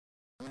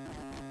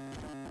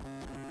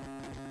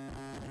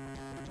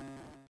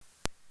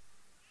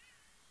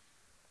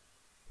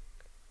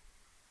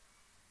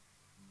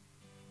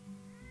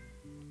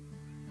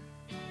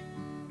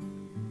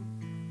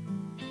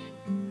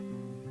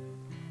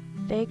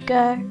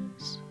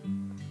Figures.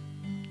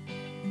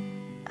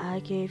 I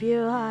gave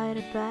you hide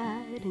a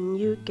bad and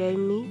you gave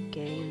me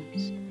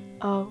games.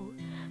 Oh,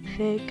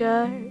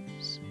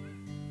 figures.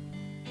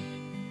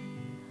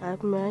 I'm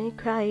really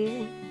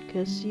crying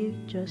 'cause you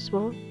just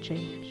won't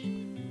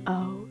change.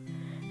 Oh,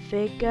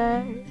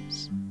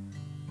 figures.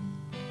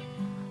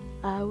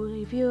 I will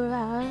leave you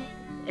out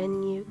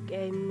and you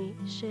gave me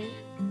shit.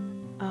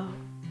 Oh,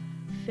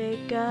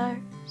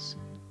 figures.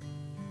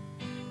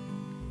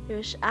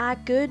 Wish I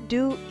could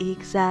do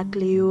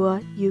exactly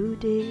what you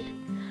did.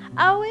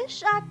 I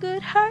wish I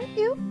could hurt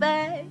you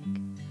back.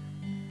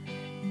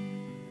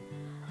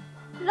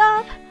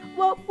 Love,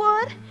 what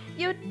would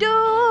you do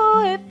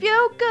if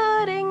you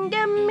couldn't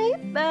get me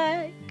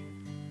back?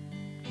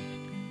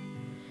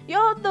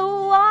 You're the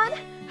one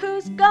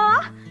who's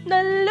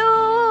gonna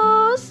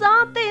lose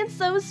something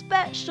so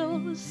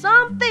special,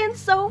 something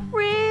so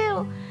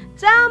real.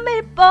 Tell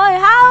me, boy,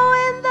 how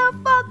in the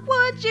fuck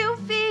would you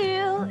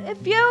feel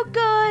if you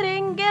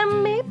couldn't get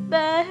me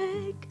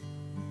back?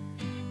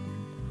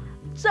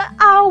 So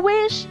I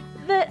wish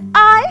that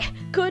I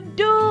could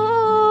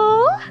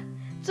do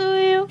to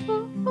you,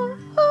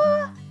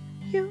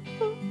 you,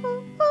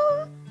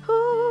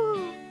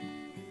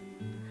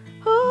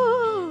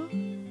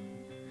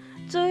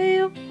 to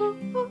you,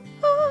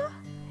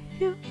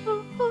 you,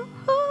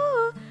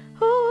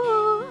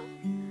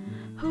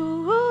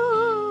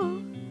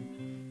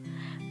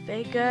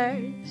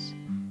 figures.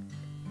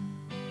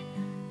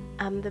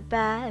 I'm the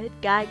bad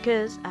guy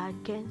 'cause I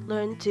can't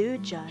learn to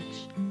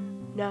judge.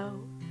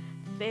 No,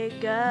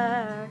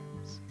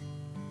 figures.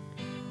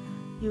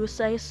 You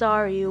say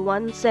sorry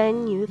once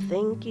and you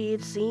think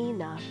it's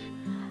enough.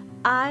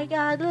 I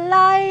got a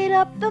line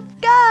up of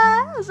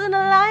guys and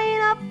a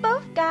line up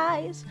of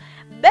guys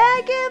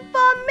begging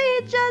for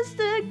me just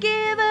to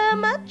give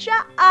him a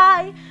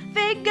try.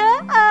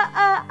 Figures.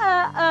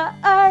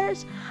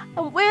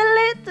 I'm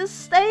willing to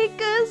stay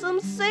 'cause I'm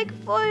sick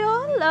for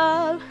your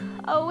love.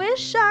 I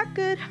wish I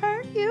could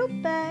hurt you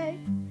back.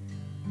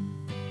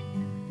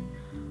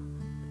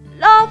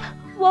 Love,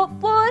 what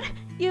would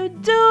you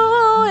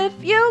do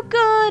if you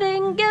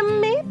couldn't get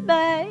me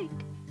back?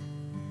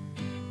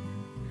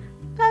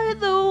 You're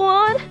the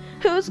one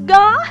who's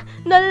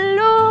gonna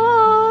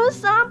lose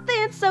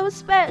something so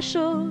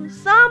special,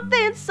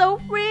 something so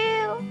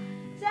real.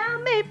 Tell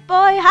me,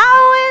 boy,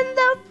 how in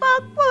the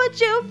fuck would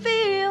you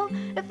feel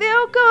if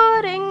you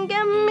couldn't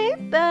get me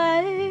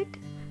back?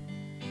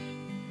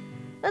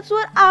 That's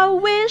what I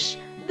wish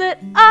that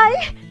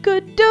I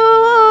could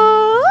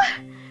do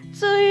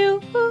to you,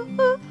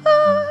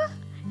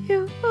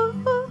 you,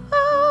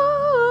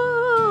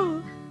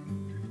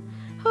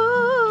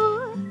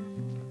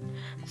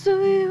 to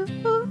you,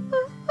 you.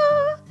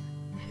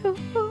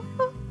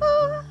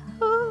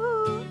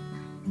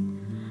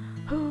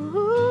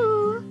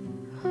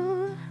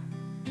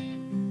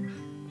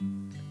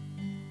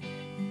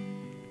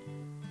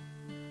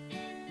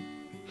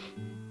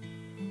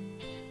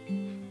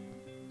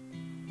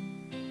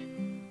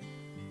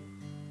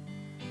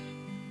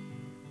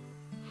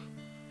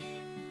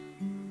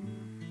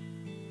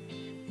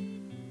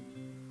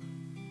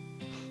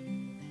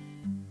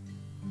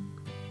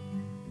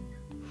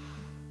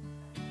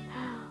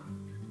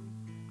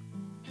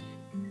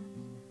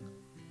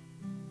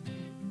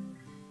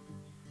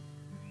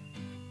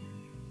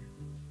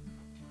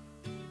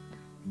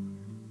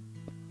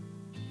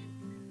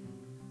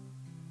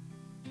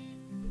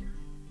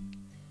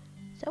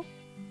 So,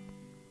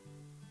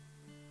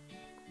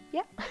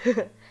 yeah,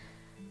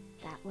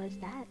 that was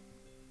that.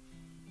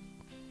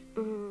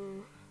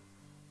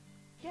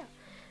 Yeah,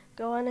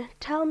 go on and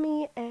tell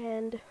me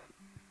and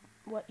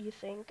what you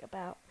think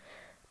about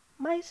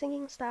my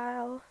singing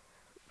style.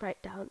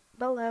 Write down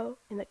below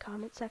in the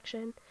comment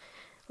section.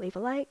 Leave a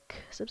like,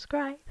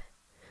 subscribe.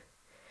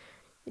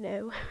 You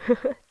know,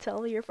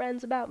 tell your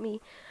friends about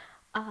me.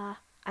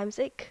 I'm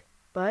sick,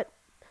 but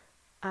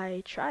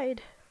I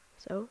tried.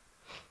 So,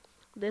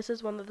 this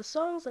is one of the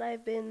songs that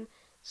I've been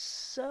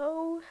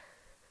so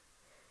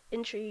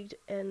intrigued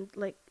and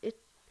like it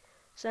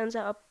sends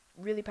out a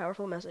really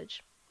powerful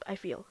message, I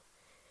feel.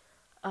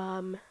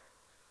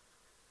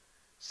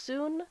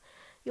 Soon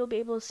you'll be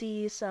able to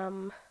see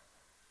some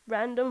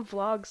random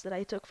vlogs that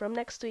I took from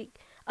last week.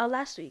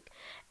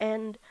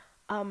 And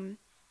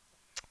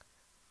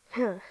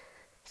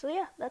so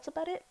yeah, that's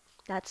about it.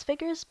 That's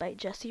Figures by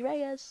Jessie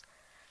Reyez.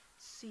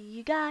 See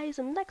you guys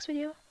in the next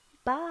video.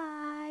 Bye.